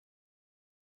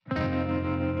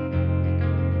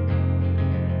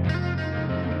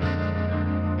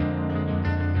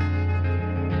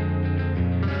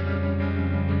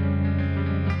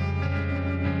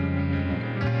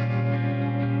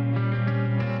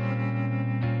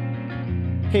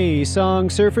Hey, Song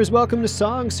Surfers, welcome to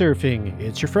Song Surfing.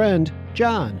 It's your friend,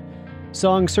 John.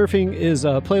 Song Surfing is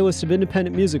a playlist of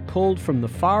independent music pulled from the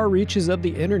far reaches of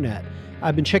the internet.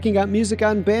 I've been checking out music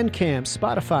on Bandcamp,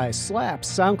 Spotify, Slap,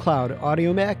 SoundCloud,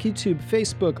 Audiomack, YouTube,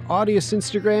 Facebook, Audius,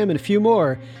 Instagram, and a few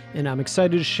more, and I'm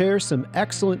excited to share some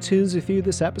excellent tunes with you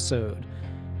this episode.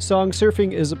 Song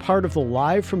Surfing is a part of the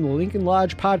Live from the Lincoln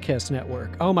Lodge podcast network.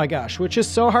 Oh my gosh, which is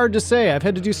so hard to say. I've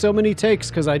had to do so many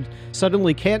takes because I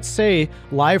suddenly can't say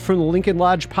Live from the Lincoln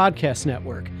Lodge podcast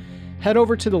network. Head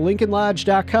over to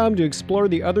thelincolnlodge.com to explore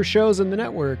the other shows in the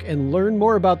network and learn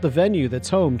more about the venue that's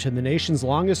home to the nation's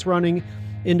longest running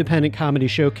independent comedy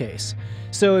showcase.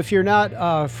 So if you're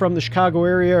not from the Chicago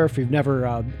area, or if you've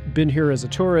never been here as a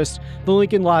tourist, the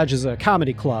Lincoln Lodge is a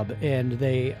comedy club, and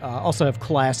they also have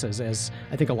classes, as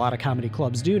I think a lot of comedy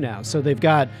clubs do now. So they've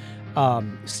got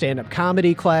stand-up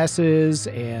comedy classes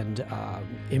and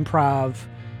improv.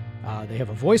 They have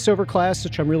a voiceover class,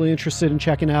 which I'm really interested in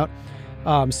checking out.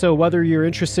 So whether you're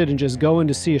interested in just going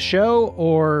to see a show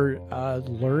or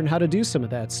learn how to do some of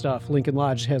that stuff, Lincoln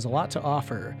Lodge has a lot to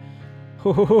offer.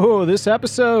 This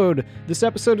episode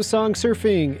of Song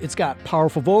Surfing, it's got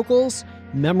powerful vocals,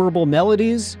 memorable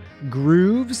melodies,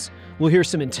 grooves. We'll hear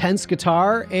some intense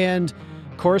guitar, and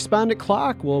Correspondent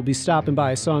Clock will be stopping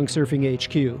by Song Surfing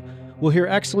HQ. We'll hear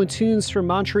excellent tunes from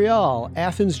Montreal,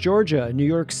 Athens, Georgia, New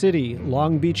York City,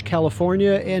 Long Beach,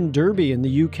 California, and Derby in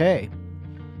the UK.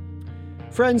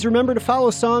 Friends, remember to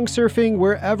follow Song Surfing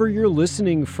wherever you're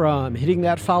listening from. Hitting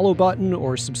that follow button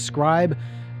or subscribe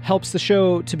helps the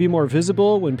show to be more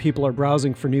visible when people are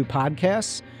browsing for new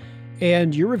podcasts.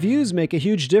 And your reviews make a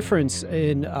huge difference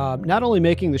in not only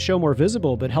making the show more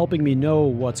visible, but helping me know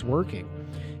what's working.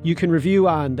 You can review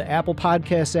on the Apple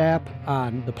Podcasts app,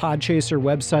 on the Podchaser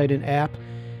website and app,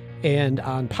 and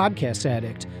on Podcast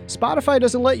Addict. Spotify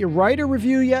doesn't let you write a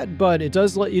review yet, but it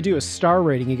does let you do a star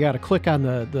rating. You got to click on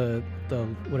the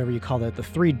whatever you call that, the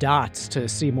three dots to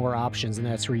see more options, and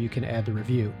that's where you can add the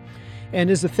review. And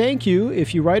as a thank you,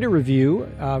 if you write a review,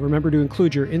 remember to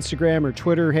include your Instagram or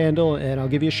Twitter handle, and I'll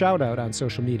give you a shout out on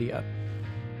social media.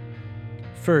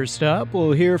 First up,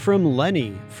 we'll hear from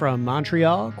Lenny from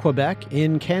Montreal, Quebec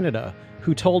in Canada,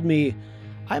 who told me,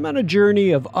 "I'm on a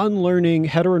journey of unlearning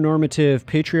heteronormative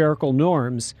patriarchal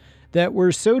norms that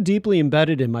were so deeply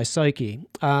embedded in my psyche.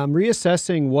 I'm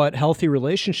reassessing what healthy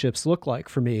relationships look like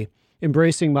for me,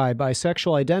 embracing my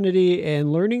bisexual identity,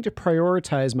 and learning to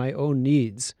prioritize my own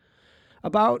needs."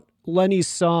 About Lenny's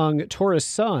song, Taurus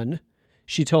Sun,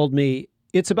 she told me,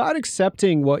 "It's about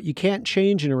accepting what you can't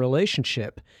change in a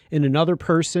relationship, in another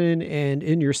person, and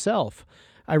in yourself.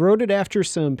 I wrote it after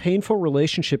some painful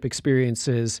relationship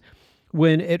experiences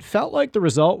when it felt like the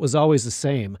result was always the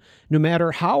same. No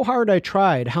matter how hard I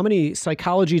tried, how many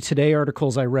Psychology Today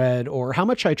articles I read, or how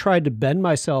much I tried to bend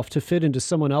myself to fit into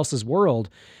someone else's world,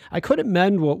 I couldn't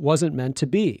mend what wasn't meant to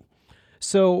be.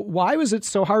 So why was it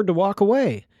so hard to walk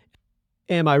away?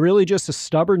 Am I really just a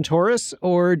stubborn Taurus,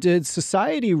 or did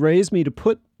society raise me to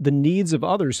put the needs of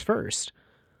others first?"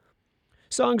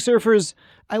 Song Surfers,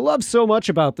 I love so much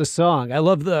about this song. I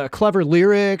love the clever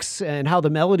lyrics and how the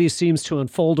melody seems to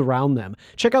unfold around them.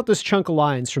 Check out this chunk of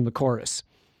lines from the chorus.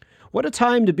 "What a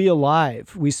time to be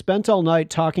alive. We spent all night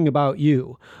talking about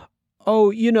you. Oh,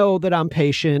 you know that I'm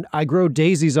patient. I grow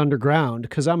daisies underground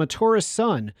because I'm a Taurus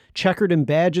sun, checkered in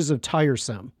badges of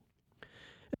tiresome."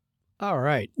 All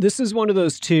right. This is one of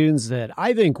those tunes that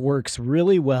I think works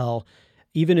really well,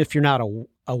 even if you're not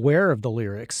aware of the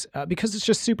lyrics, because it's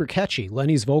just super catchy.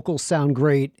 Lenny's vocals sound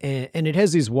great, and it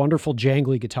has these wonderful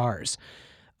jangly guitars.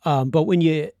 But when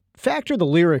you factor the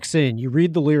lyrics in, you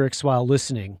read the lyrics while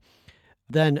listening,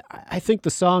 then I think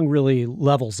the song really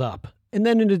levels up. And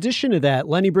then in addition to that,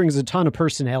 Lenny brings a ton of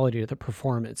personality to the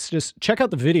performance. Just check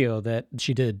out the video that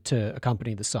she did to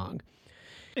accompany the song.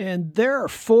 And there are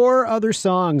 4 other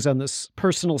songs on this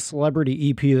Personal Celebrity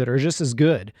EP that are just as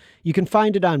good. You can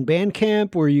find it on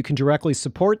Bandcamp, where you can directly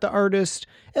support the artist,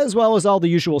 as well as all the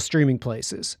usual streaming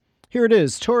places. Here it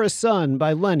is, Taurus Sun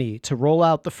by Lenny, to roll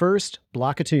out the first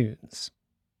block of tunes.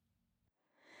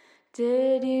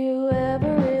 Did you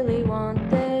ever really want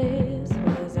this?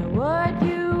 Was it what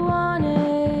you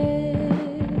wanted?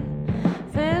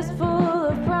 Fistful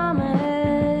of promise,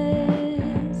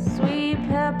 sweet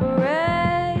pepper red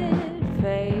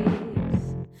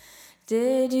face.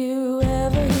 Did you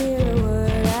ever hear a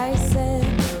word I said?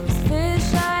 Those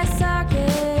fisheye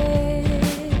sockets,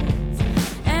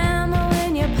 ammo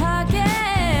in your pocket.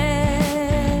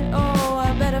 Oh,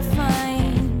 I better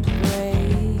find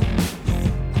grace.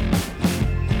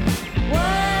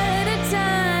 What a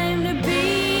time to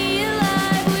be alive.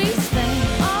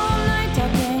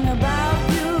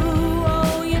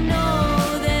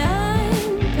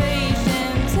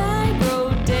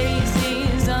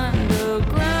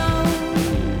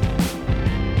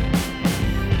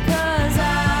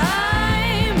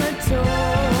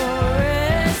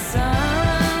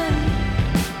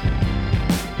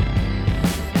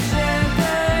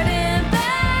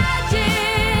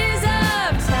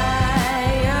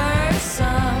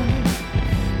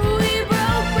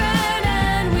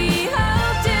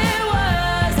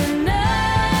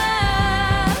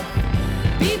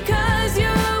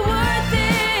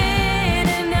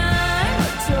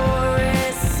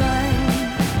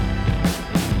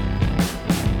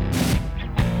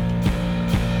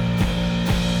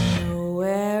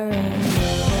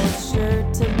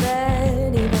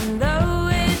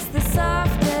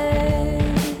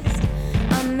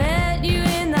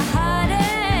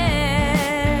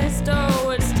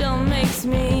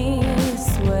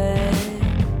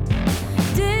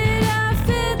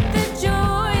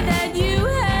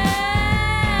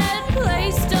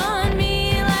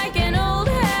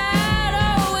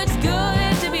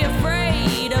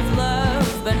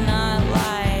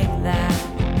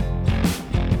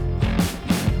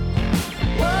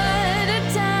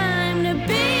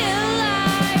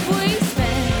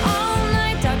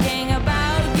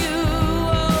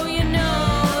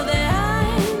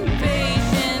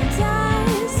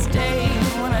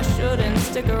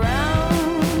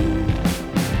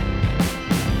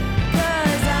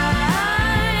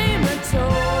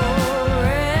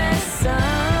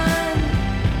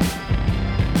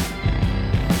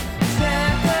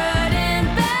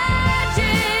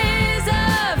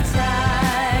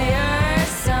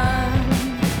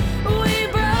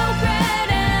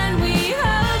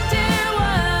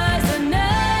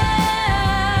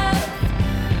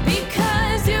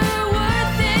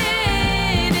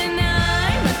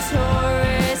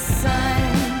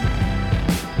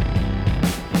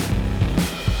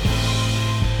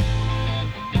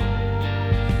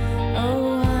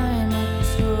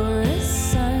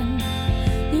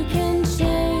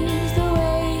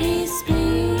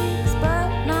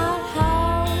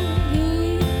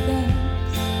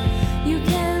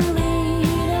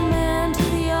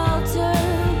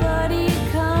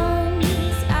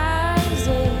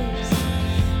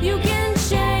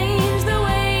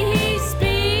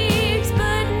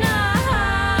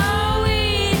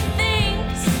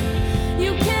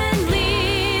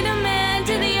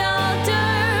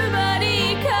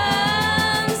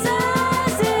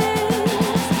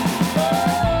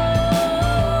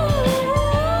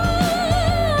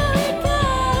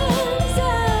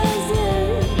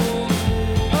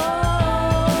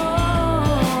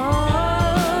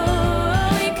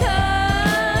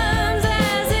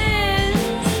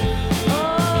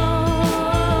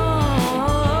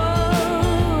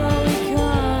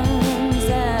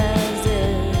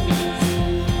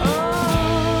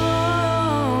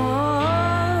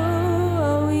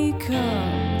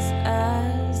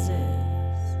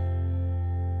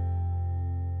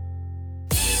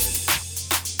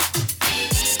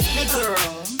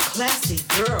 classy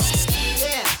girl.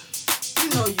 Yeah, you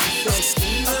know you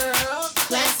sexy girl.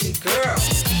 Classy girl.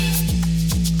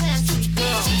 Classy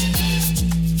girl.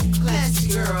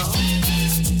 Classy girl.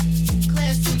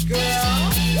 Classy girl.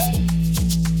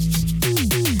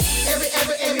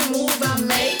 Every move I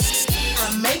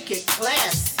make it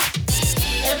classy.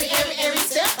 Every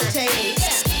step I take,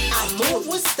 I move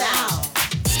with style.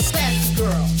 Classy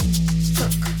girl.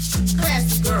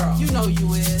 Classy girl. You know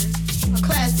you is a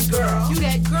classy girl. You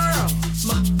that girl.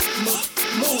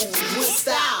 Move with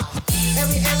style.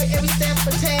 Every step I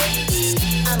take,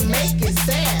 I make it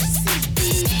sassy.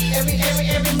 Every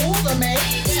move I make,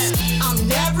 I'm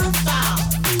never foul.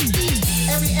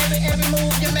 Every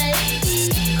move you make,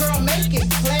 girl, make it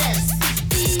classy.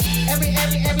 Every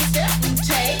step you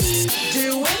take,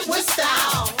 do it with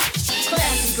style.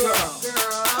 Classy girl,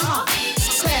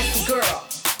 classy girl,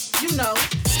 you know,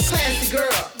 classy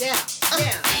girl, yeah.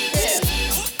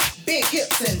 Big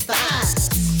hips and thighs,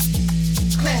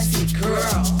 classy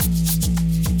girl,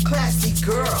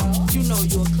 you know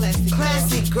you're a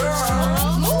classy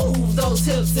girl. Move those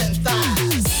hips and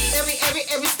thighs.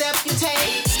 Every step you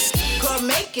take, girl,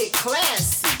 make it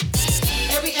classy.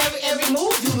 Every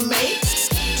move you make,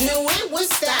 do it with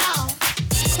style.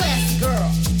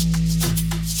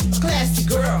 Classy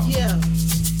girl, yeah.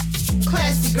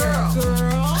 Classy girl,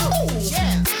 oh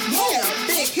yeah.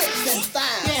 Big hips and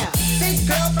thighs, yeah. Big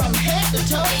girl from head to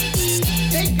toe.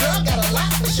 Big girl got a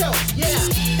lot to show, yeah.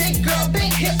 Big girl,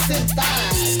 big hips and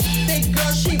thighs. Big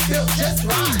girl, she built just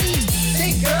right.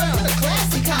 Big girl, the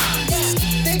classy kind, yeah.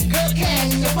 Big girl,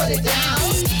 can you put it down?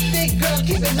 Big girl,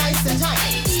 keep it nice and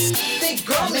tight. Big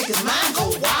girl, make his mind go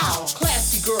wild.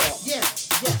 Classy girl, yeah.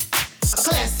 A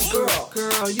classy girl,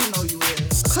 you know you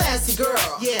is. Classy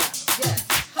girl, yeah.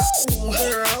 Oh,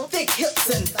 girl, thick hips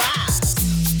and thighs.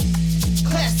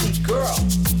 Classy girl,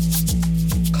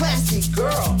 classy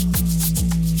girl,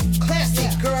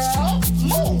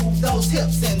 move those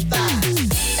hips and thighs.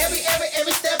 Every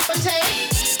step I take,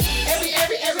 every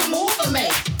move I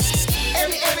make,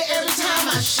 every time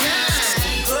I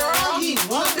shine, girl, he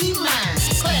wanna be mine.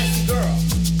 Classy girl,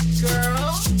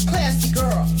 classy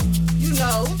girl, you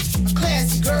know, a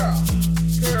classy girl,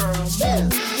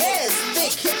 move, yes,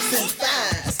 thick hips and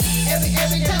thighs. Every time I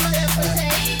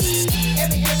take,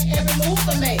 every move I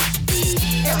make,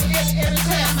 every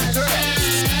time I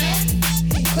shine,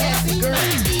 classy girl,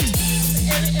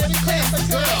 every classy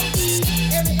girl,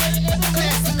 every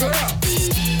classy girl,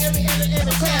 every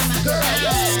classy girl,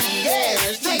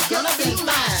 yes, they gonna be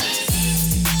mine.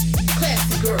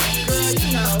 Classy girl, you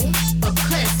know, a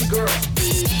classy girl,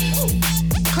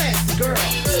 classy girl,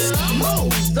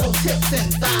 move those hips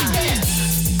and thighs. Yes.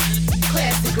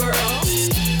 Classy girl, you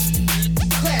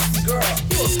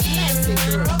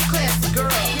a classy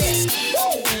girl, yeah.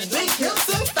 Woo, big hips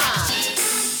and thighs.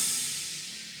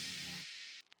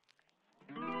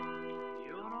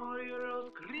 Yo no odio los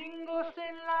gringos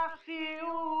en la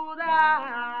ciudad,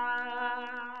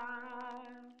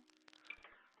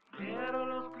 pero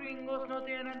los gringos no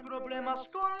tienen problemas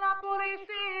con la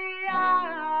policía.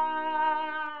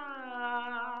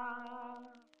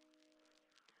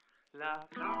 La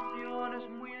canción es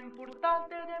muy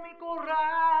importante de mi corazón.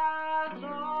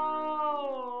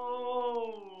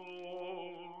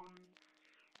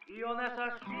 Yo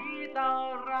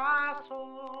necesito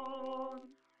razón.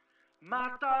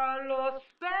 Mata a los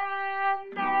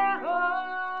pendejos.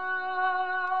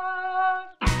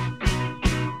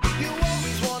 You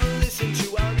always want to listen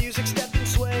to our music step and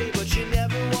sway, but you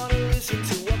never want to listen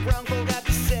to what brown folk have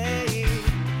to say.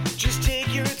 Just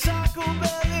take your Taco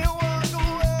Bell and walk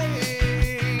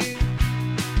away.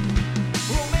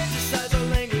 Romanticize our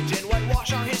language and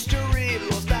whitewash our history.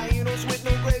 Los Taínos with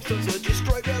no gravestones or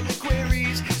destroy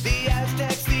reliquaries. The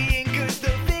Aztecs, the Incas,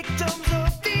 the victims of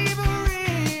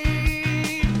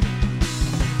thievery.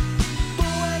 Tú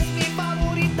eres mi favor.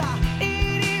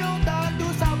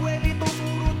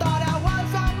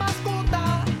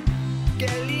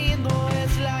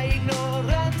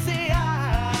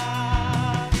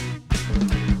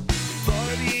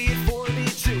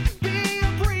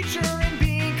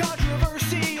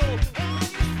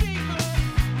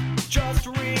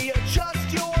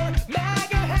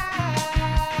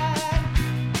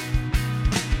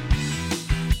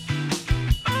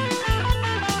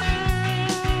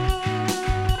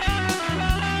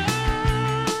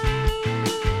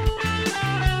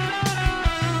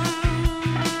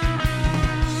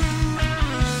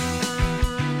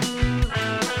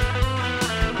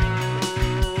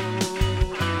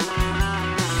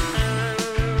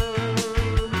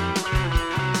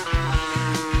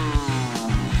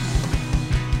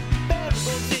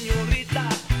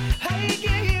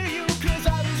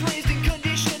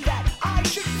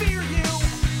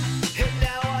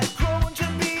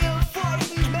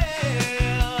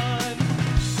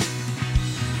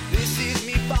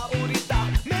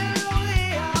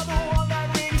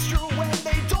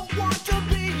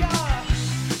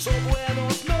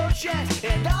 chest,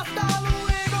 and hasta luego.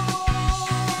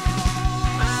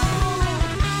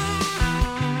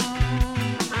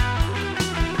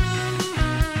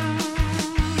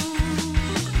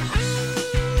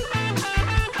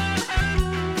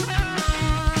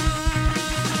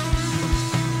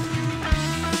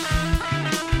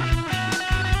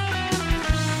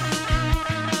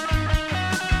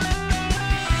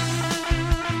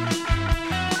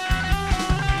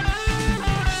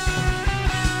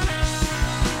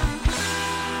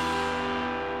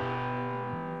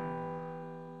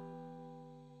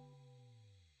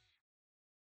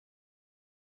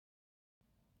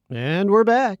 And we're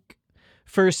back.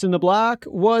 First in the block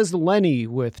was Lenny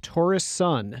with Taurus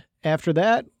Sun. After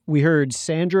that, we heard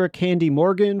Sandra Candy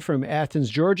Morgan from Athens,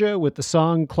 Georgia with the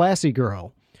song Classy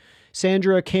Girl.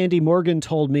 Sandra Candy Morgan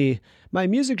told me, my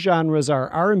music genres are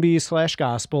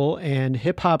R&B/gospel and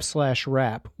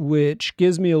hip-hop/rap, which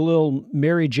gives me a little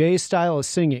Mary J style of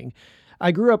singing.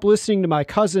 I grew up listening to my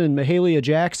cousin Mahalia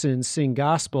Jackson sing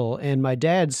gospel and my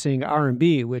dad sing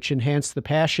R&B, which enhanced the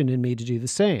passion in me to do the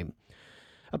same.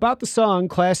 About the song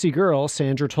Classy Girl,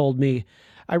 Sandra told me,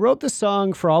 I wrote this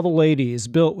song for all the ladies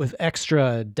built with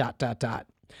extra ...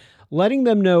 letting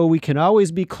them know we can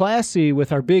always be classy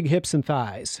with our big hips and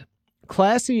thighs.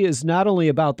 Classy is not only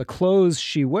about the clothes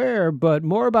she wear, but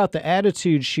more about the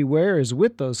attitude she wears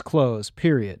with those clothes,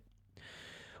 period.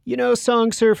 You know,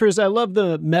 Song Surfers, I love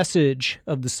the message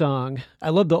of the song. I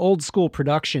love the old school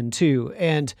production too,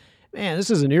 and man, this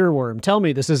is an earworm. Tell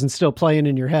me this isn't still playing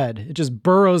in your head. It just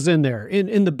burrows in there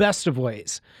in the best of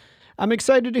ways. I'm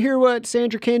excited to hear what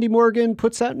Sandra Candy Morgan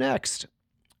puts out next.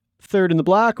 Third in the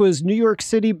block was New York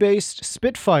City-based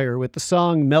Spitfire with the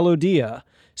song Melodia.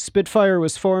 Spitfire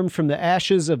was formed from the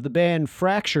ashes of the band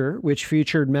Fracture, which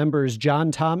featured members John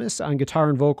Thomas on guitar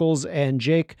and vocals and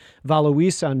Jake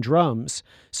Valois on drums.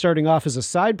 Starting off as a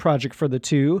side project for the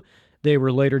two, they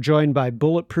were later joined by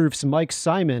Bulletproof's Mike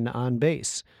Simon on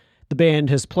bass. The band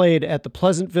has played at the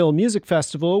Pleasantville Music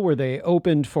Festival, where they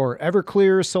opened for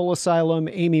Everclear, Soul Asylum,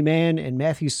 Amy Mann, and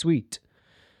Matthew Sweet.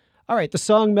 All right, the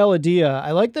song Melodia,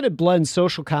 I like that it blends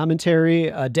social commentary,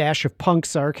 a dash of punk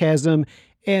sarcasm,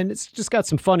 and it's just got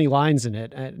some funny lines in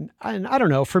it. And I don't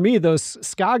know, for me, those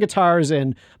ska guitars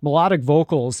and melodic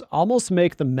vocals almost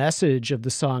make the message of the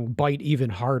song bite even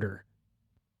harder.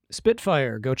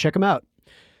 Spitfire, go check them out.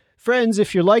 Friends,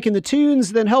 if you're liking the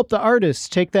tunes, then help the artists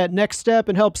take that next step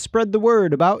and help spread the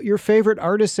word about your favorite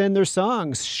artists and their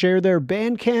songs. Share their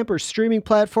Bandcamp or streaming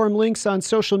platform links on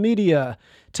social media.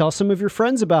 Tell some of your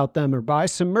friends about them or buy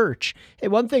some merch. Hey,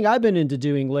 one thing I've been into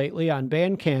doing lately on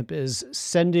Bandcamp is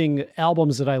sending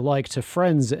albums that I like to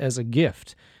friends as a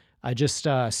gift. I just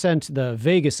sent the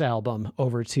Vegas album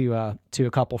over to a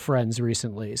couple friends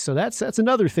recently. So that's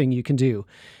another thing you can do.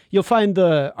 You'll find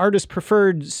the artist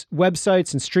preferred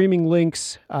websites and streaming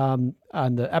links on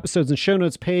the episodes and show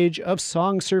notes page of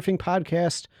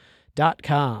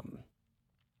songsurfingpodcast.com.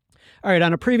 All right,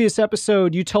 on a previous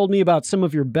episode, you told me about some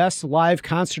of your best live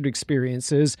concert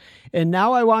experiences, and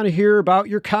now I want to hear about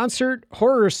your concert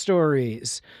horror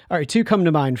stories. All right, two come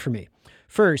to mind for me.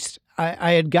 First,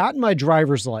 I had gotten my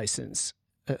driver's license,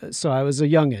 so I was a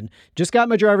youngin'. Just got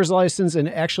my driver's license and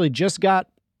actually just got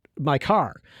my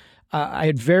car. I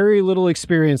had very little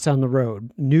experience on the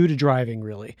road, new to driving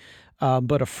really.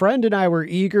 But a friend and I were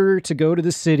eager to go to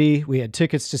the city. We had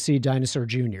tickets to see Dinosaur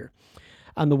Jr.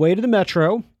 On the way to the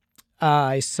metro,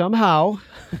 I somehow,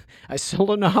 I still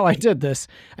don't know how I did this,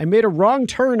 I made a wrong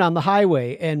turn on the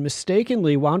highway and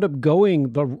mistakenly wound up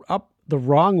going up the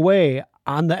wrong way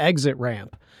on the exit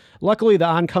ramp. Luckily, the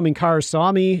oncoming car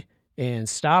saw me and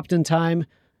stopped in time.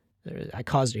 I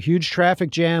caused a huge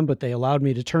traffic jam, but they allowed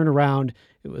me to turn around.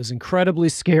 It was incredibly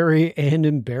scary and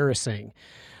embarrassing.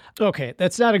 Okay,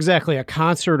 that's not exactly a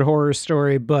concert horror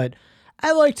story, but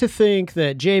I like to think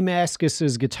that Jay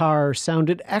Mascis's guitar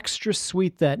sounded extra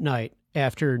sweet that night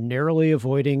after narrowly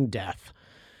avoiding death.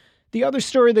 The other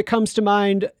story that comes to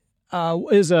mind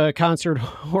is a concert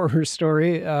horror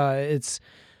story. I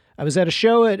was at a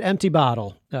show at Empty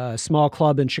Bottle, a small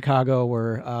club in Chicago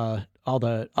where all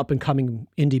the up-and-coming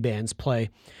indie bands play.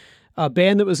 A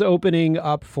band that was opening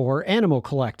up for Animal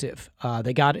Collective.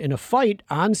 They got in a fight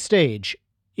on stage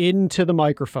into the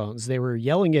microphones. They were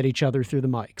yelling at each other through the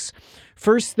mics.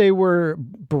 First, they were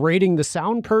berating the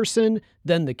sound person.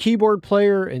 Then the keyboard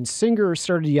player and singer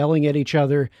started yelling at each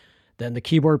other. Then the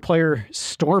keyboard player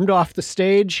stormed off the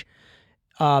stage.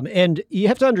 And you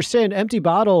have to understand, Empty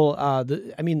Bottle,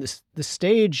 the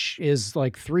stage is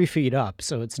like 3 feet up,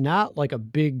 so it's not like a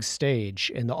big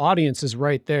stage, and the audience is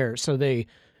right there. So they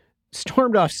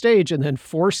stormed off stage and then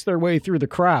forced their way through the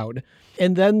crowd.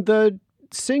 And then the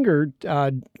singer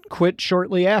quit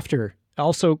shortly after.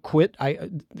 Also quit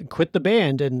the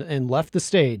band and left the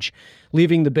stage,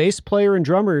 leaving the bass player and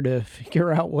drummer to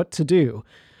figure out what to do.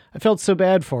 I felt so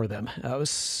bad for them. It was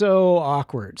so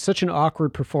awkward, such an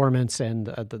awkward performance, and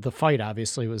the fight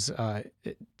obviously was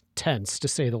tense, to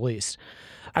say the least.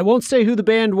 I won't say who the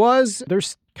band was. They're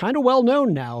kind of well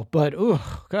known now, but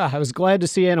I was glad to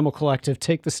see Animal Collective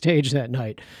take the stage that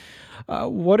night.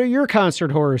 What are your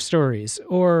concert horror stories?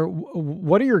 Or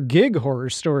what are your gig horror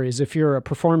stories if you're a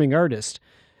performing artist?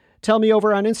 Tell me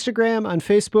over on Instagram, on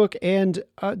Facebook, and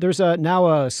there's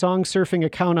now a song surfing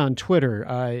account on Twitter.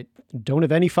 I don't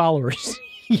have any followers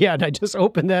yet. I just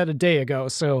opened that a day ago.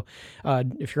 So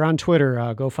if you're on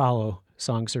Twitter, go follow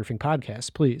Song Surfing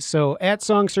Podcast, please. So at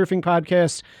Song Surfing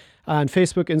Podcast on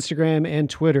Facebook, Instagram, and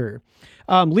Twitter.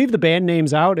 Leave the band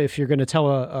names out if you're going to tell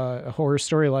a horror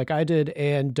story like I did,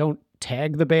 and don't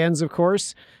tag the bands, of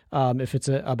course, if it's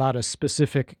about a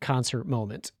specific concert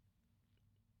moment.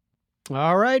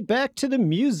 All right, back to the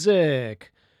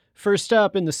music. First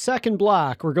up in the second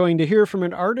block, we're going to hear from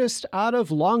an artist out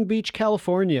of Long Beach,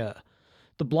 California.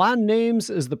 The Blonde Names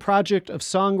is the project of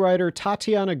songwriter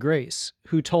Tatiana Grace,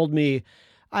 who told me,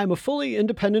 "I'm a fully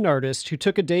independent artist who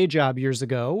took a day job years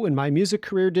ago when my music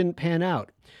career didn't pan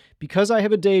out. Because I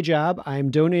have a day job, I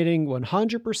am donating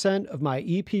 100% of my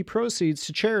EP proceeds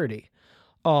to charity.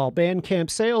 All Bandcamp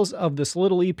sales of this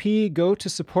little EP go to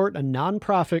support a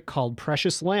nonprofit called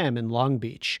Precious Lamb in Long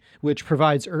Beach, which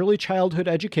provides early childhood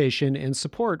education and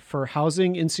support for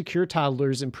housing insecure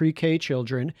toddlers and pre-K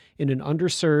children in an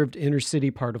underserved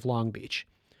inner-city part of Long Beach."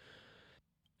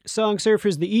 Song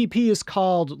Surfers, the EP is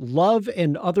called Love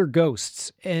and Other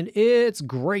Ghosts, and it's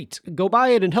great. Go buy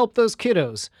it and help those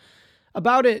kiddos.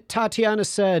 About it, Tatiana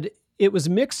said, "It was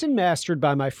mixed and mastered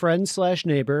by my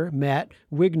friend/neighbor, Matt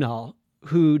Wignall,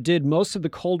 who did most of the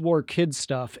Cold War Kids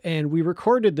stuff, and we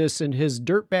recorded this in his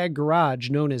dirtbag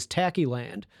garage known as Tacky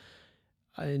Land."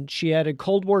 And she added,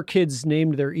 Cold War Kids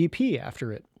named their EP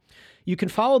after it. You can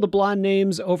follow the Blonde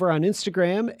Names over on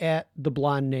Instagram at The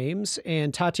Blonde Names,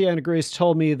 and Tatiana Grace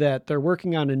told me that they're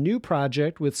working on a new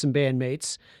project with some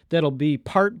bandmates that'll be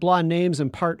part Blonde Names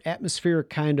and part atmospheric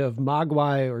kind of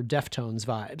Mogwai or Deftones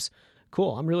vibes.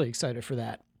 Cool, I'm really excited for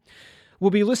that.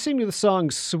 We'll be listening to the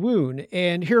song Swoon,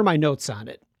 and here are my notes on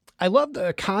it. I love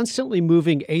the constantly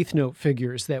moving eighth note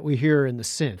figures that we hear in the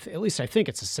synth, at least I think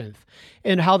it's a synth,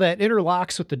 and how that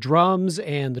interlocks with the drums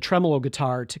and the tremolo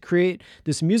guitar to create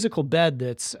this musical bed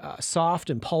that's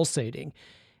soft and pulsating.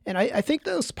 And I think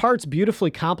those parts beautifully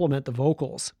complement the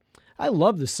vocals. I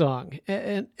love the song,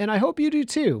 and I hope you do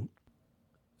too.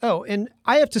 Oh, and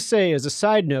I have to say, as a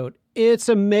side note, it's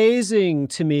amazing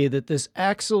to me that this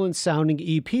excellent sounding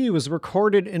EP was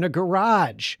recorded in a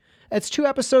garage. That's 2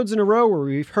 episodes in a row where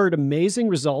we've heard amazing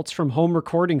results from home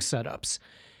recording setups.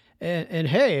 And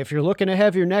hey, if you're looking to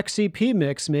have your next EP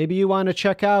mix, maybe you want to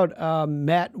check out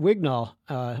Matt Wignall.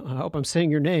 I hope I'm saying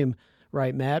your name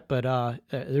right, Matt, but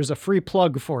there's a free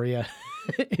plug for you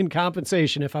in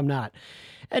compensation if I'm not.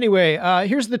 Anyway,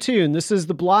 here's the tune. This is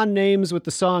the Blonde Names with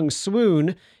the song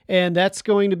Swoon, and that's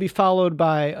going to be followed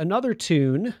by another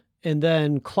tune, and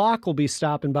then Clock will be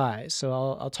stopping by. So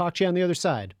I'll talk to you on the other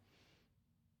side.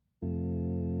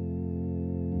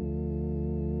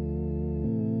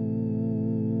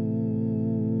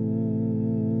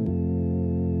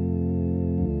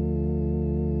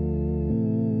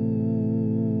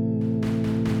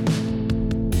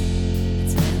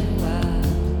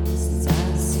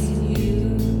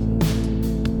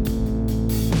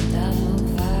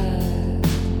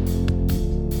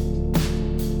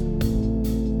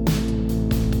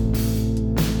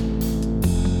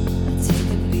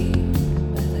 Take a beat,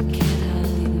 but I can't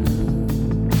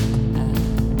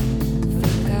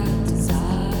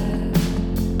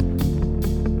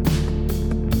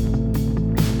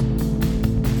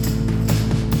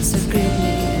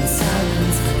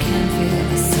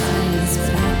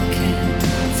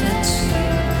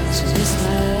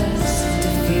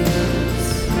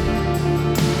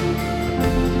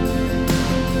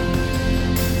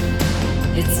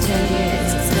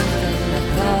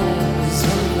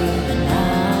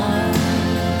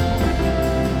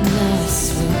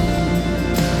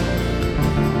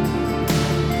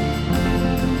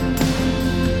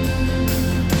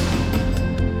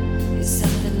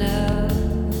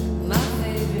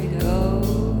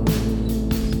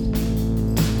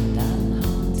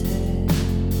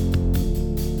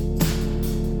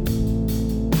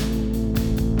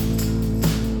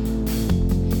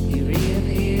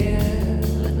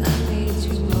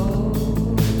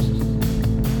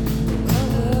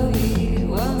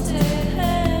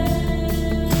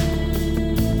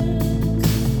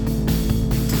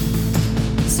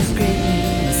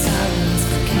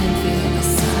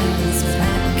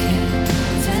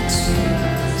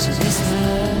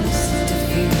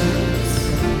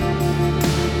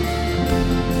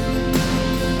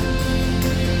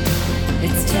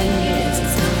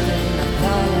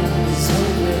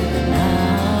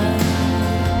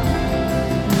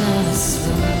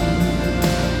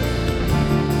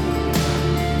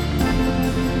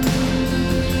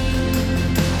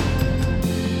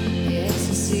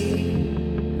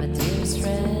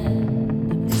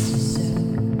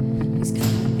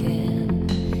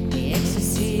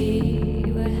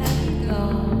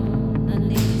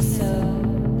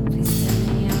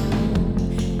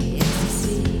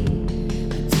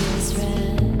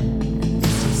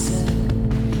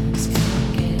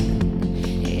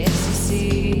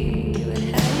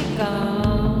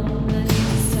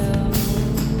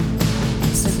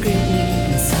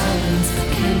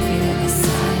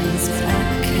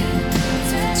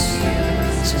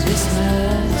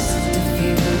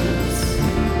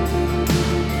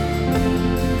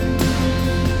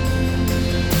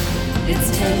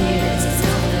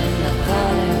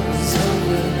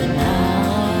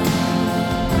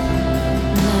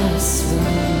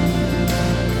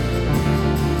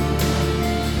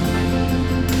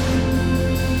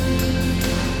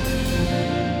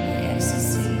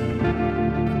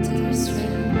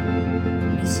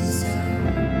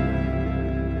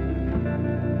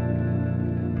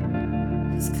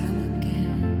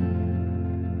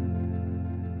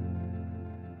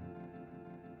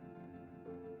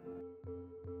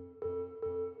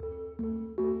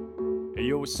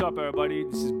what's up, everybody?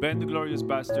 This is Ben the Glorious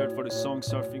Bastard for the Song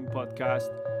Surfing Podcast.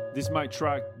 This is my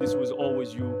track, This Was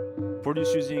Always You,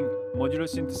 produced using modular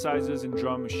synthesizers and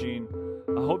drum machine.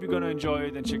 I hope you're gonna enjoy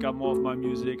it and check out more of my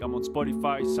music. I'm on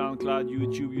Spotify, SoundCloud,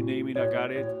 YouTube, you name it, I got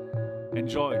it.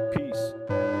 Enjoy. Peace.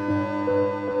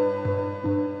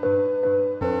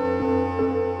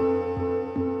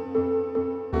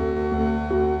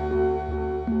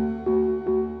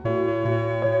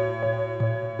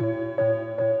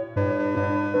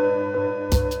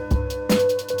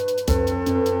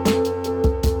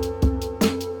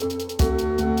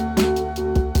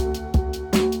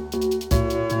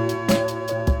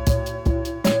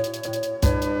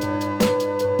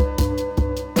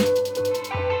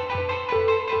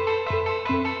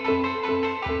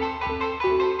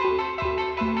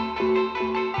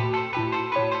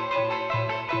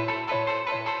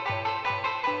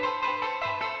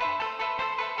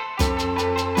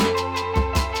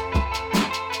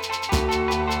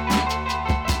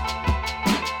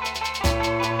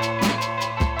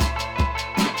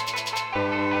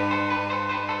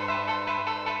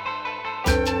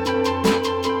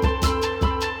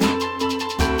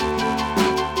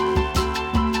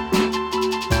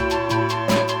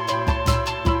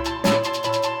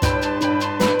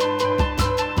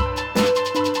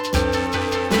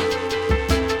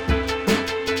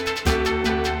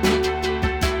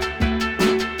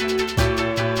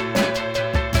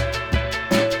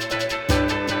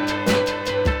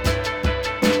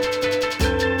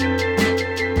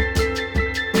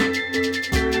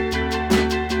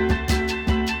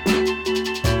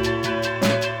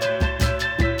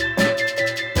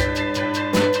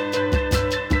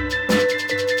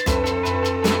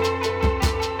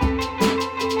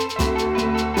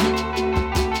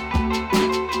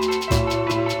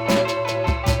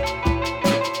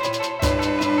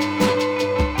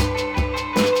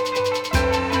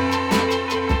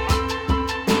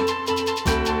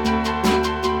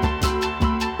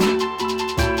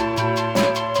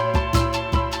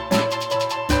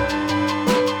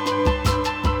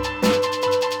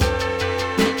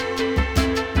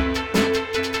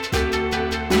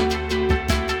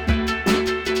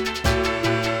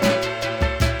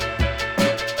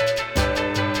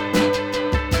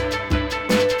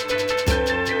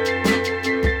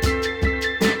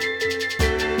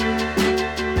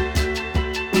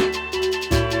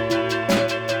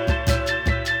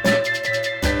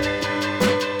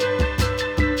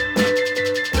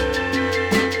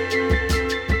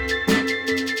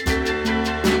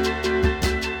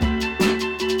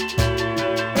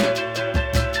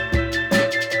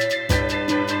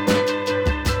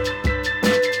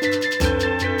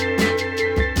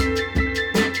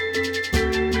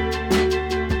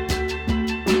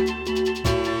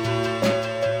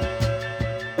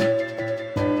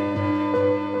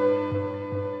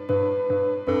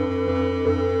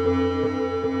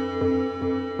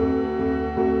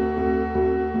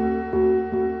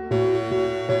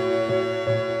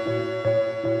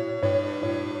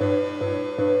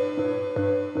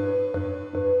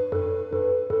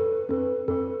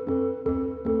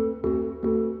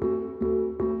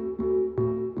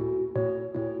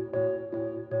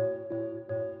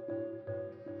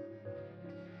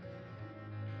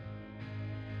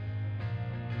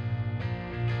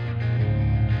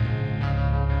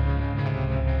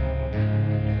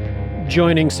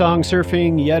 Joining Song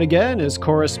Surfing yet again is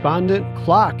correspondent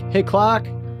Clock. Hey, Clock,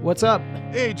 what's up?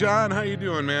 Hey, John, how you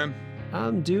doing, man?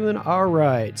 I'm doing all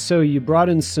right. So you brought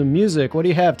in some music. What do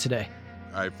you have today?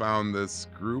 I found this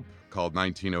group called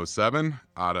 1907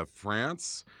 out of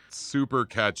France. Super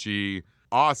catchy,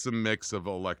 awesome mix of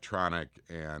electronic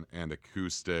and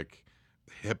acoustic,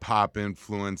 hip-hop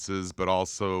influences, but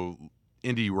also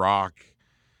indie rock.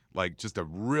 Like just a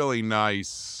really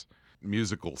nice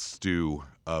musical stew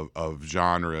of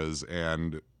genres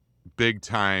and big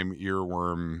time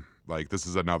earworm. Like this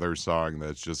is another song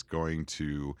that's just going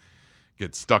to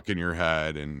get stuck in your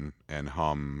head and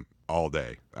hum all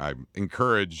day. I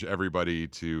encourage everybody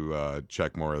to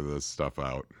check more of this stuff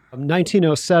out.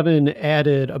 1907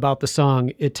 added about the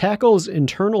song, it tackles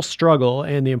internal struggle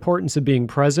and the importance of being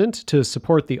present to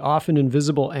support the often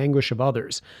invisible anguish of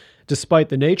others. Despite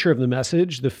the nature of the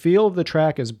message, the feel of the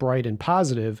track is bright and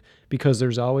positive because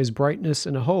there's always brightness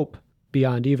and hope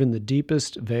beyond even the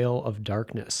deepest veil of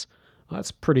darkness. Well,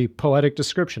 that's a pretty poetic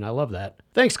description. I love that.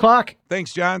 Thanks, Clock.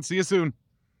 Thanks, John. See you soon.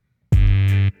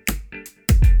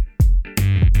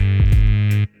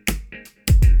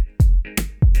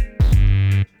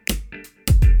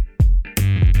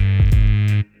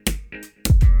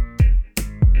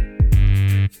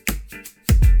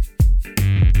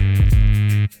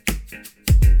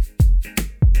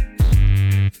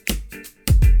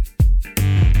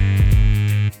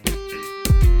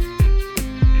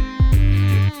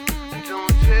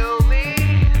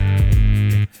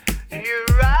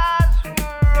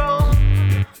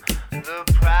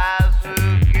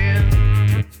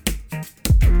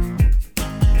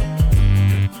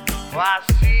 I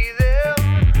see them,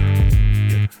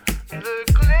 the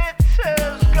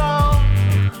glitter's gone,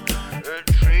 a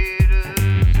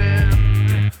trader's end.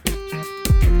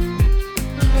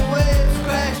 The waves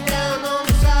crash down on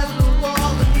the side of the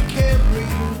wall and you can't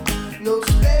breathe. No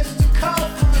space to call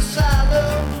from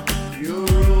asylum, your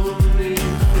only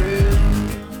friend.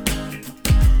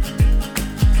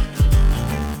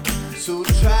 So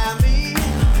try me,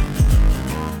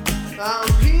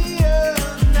 I'm here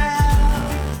now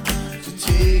to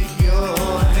take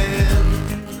your hand.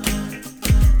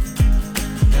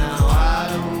 Now I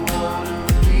don't wanna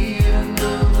be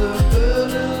another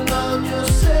burden on your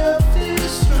self-destruct.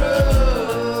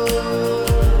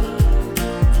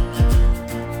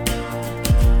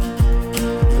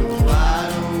 No, I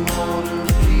don't wanna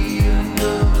be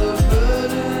another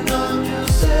burden on your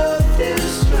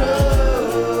self-destruct.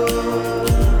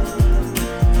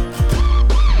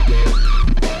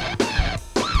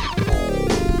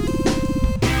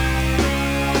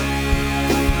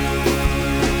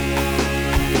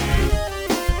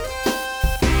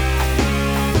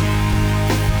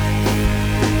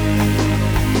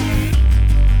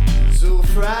 So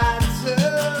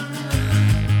frightened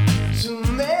to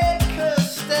make a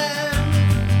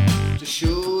stand, to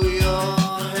show your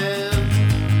hand,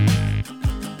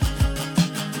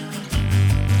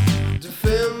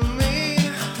 defend me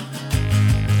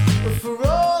for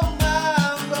all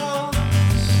my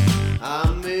wrongs. I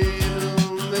made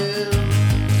amends.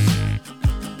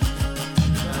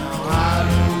 Now I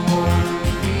don't wanna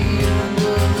be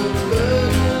another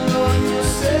burden on your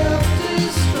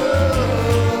self-destruct.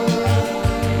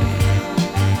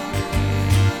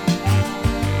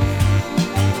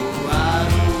 No, I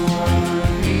don't wanna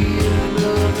be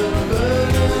another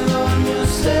burden on your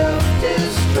self-destruct.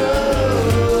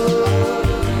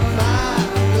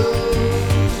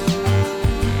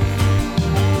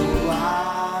 I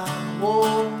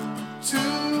want to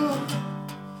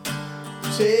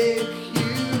take you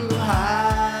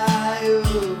higher.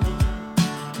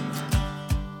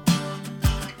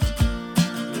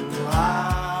 I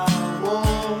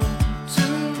want to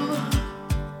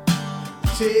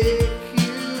take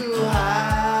you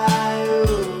higher.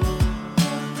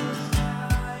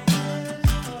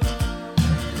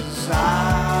 'Cause I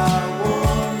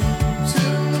want to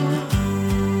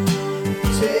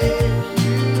take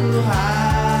you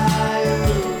higher.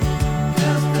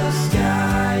 'Cause the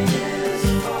sky is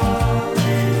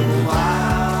falling. I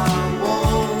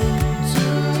want to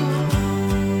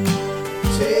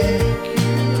take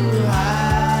you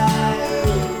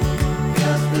higher.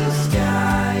 'Cause the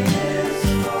sky is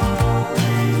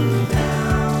falling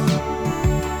down.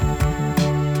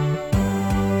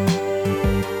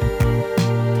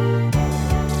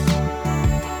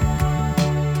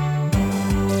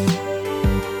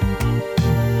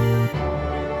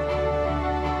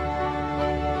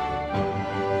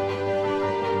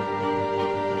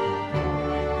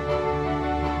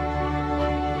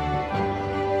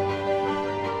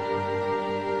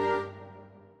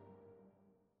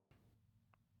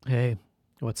 Hey,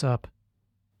 what's up?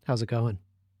 How's it going?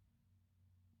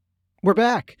 We're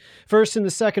back. First in the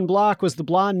second block was the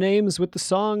Blonde Names with the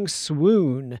song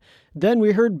Swoon. Then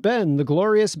we heard Ben, the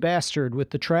Glorious Bastard, with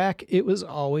the track It Was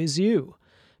Always You.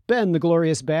 Ben, the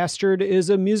Glorious Bastard, is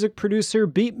a music producer,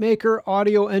 beat maker,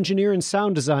 audio engineer, and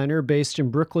sound designer based in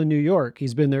Brooklyn, New York.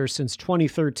 He's been there since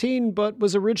 2013, but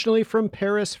was originally from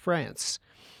Paris, France.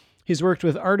 He's worked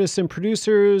with artists and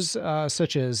producers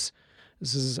such as,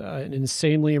 this is an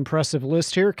insanely impressive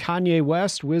list here, Kanye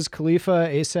West, Wiz Khalifa,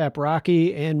 A$AP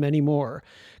Rocky, and many more.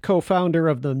 Co-founder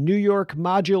of the New York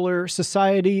Modular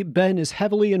Society, Ben is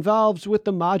heavily involved with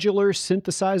the modular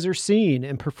synthesizer scene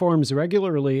and performs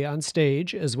regularly on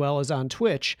stage as well as on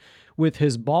Twitch with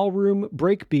his Ballroom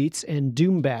Breakbeats and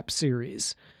Doom Bap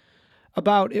series.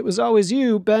 About It Was Always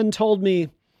You, Ben told me,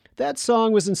 that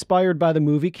song was inspired by the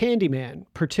movie Candyman,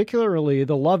 particularly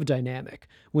the love dynamic.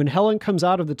 When Helen comes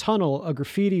out of the tunnel, a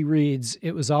graffiti reads,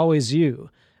 "It was always you."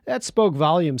 That spoke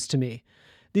volumes to me.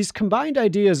 These combined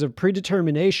ideas of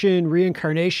predetermination,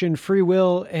 reincarnation, free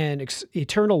will, and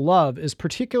eternal love is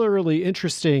particularly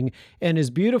interesting and as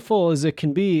beautiful as it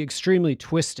can be extremely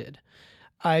twisted.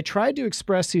 I tried to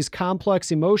express these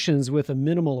complex emotions with a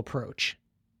minimal approach.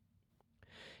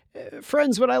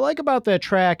 Friends, what I like about that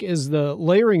track is the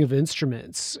layering of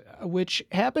instruments, which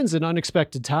happens in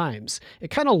unexpected times. It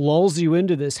kind of lulls you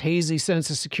into this hazy sense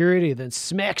of security, then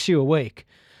smacks you awake.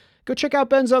 Go check out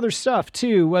Ben's other stuff,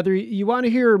 too, whether you want to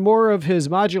hear more of his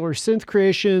modular synth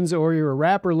creations, or you're a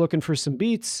rapper looking for some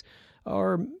beats,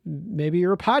 or maybe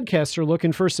you're a podcaster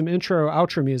looking for some intro,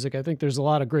 outro music. I think there's a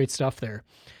lot of great stuff there.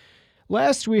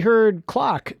 Last, we heard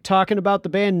Clock talking about the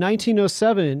band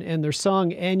 1907 and their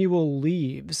song Annual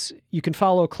Leaves. You can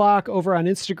follow Clock over on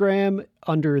Instagram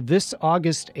under This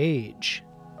August Age.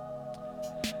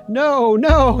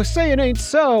 No, say it ain't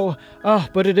so. Oh,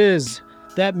 but it is.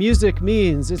 That music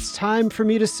means it's time for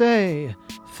me to say,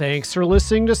 thanks for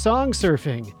listening to Song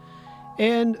Surfing.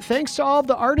 And thanks to all of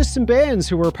the artists and bands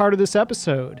who were a part of this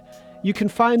episode. You can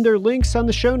find their links on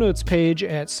the show notes page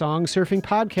at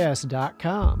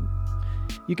songsurfingpodcast.com.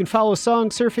 You can follow Song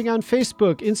Surfing on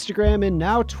Facebook, Instagram, and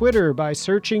now Twitter by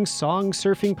searching Song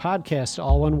Surfing Podcast,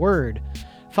 all one word.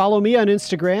 Follow me on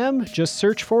Instagram, just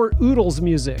search for Oodles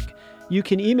Music. You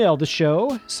can email the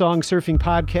show,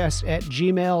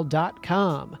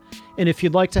 songsurfingpodcast@gmail.com. And if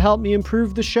you'd like to help me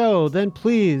improve the show, then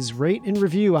please rate and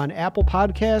review on Apple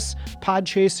Podcasts,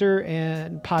 Podchaser,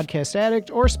 and Podcast Addict,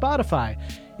 or Spotify.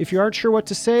 If you aren't sure what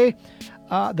to say,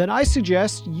 then I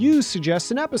suggest you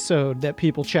suggest an episode that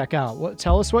people check out.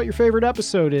 Tell us what your favorite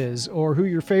episode is, or who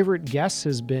your favorite guest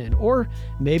has been, or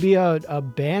maybe a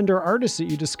band or artist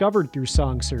that you discovered through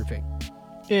Song Surfing.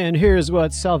 And here's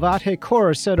what Salvatore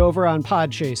Cor said over on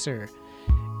Podchaser.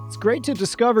 It's great to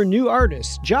discover new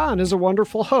artists. John is a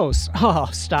wonderful host. Oh,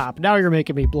 stop. Now you're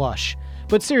making me blush.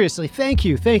 But seriously, thank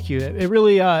you. It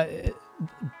really,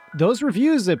 those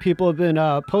reviews that people have been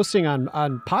posting on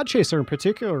Podchaser in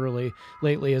particularly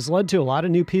lately has led to a lot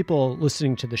of new people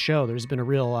listening to the show. There's been a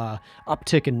real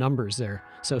uptick in numbers there.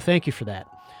 So thank you for that.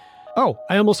 Oh,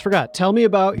 I almost forgot. Tell me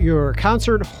about your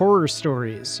concert horror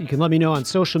stories. You can let me know on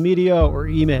social media or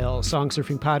email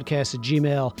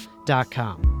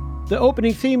songsurfingpodcast@gmail.com. The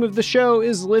opening theme of the show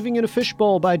is Living in a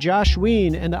Fishbowl by Josh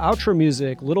Ween, and the outro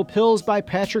music, Little Pills by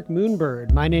Patrick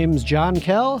Moonbird. My name's John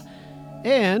Kell,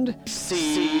 and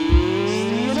see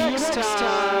you next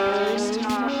time.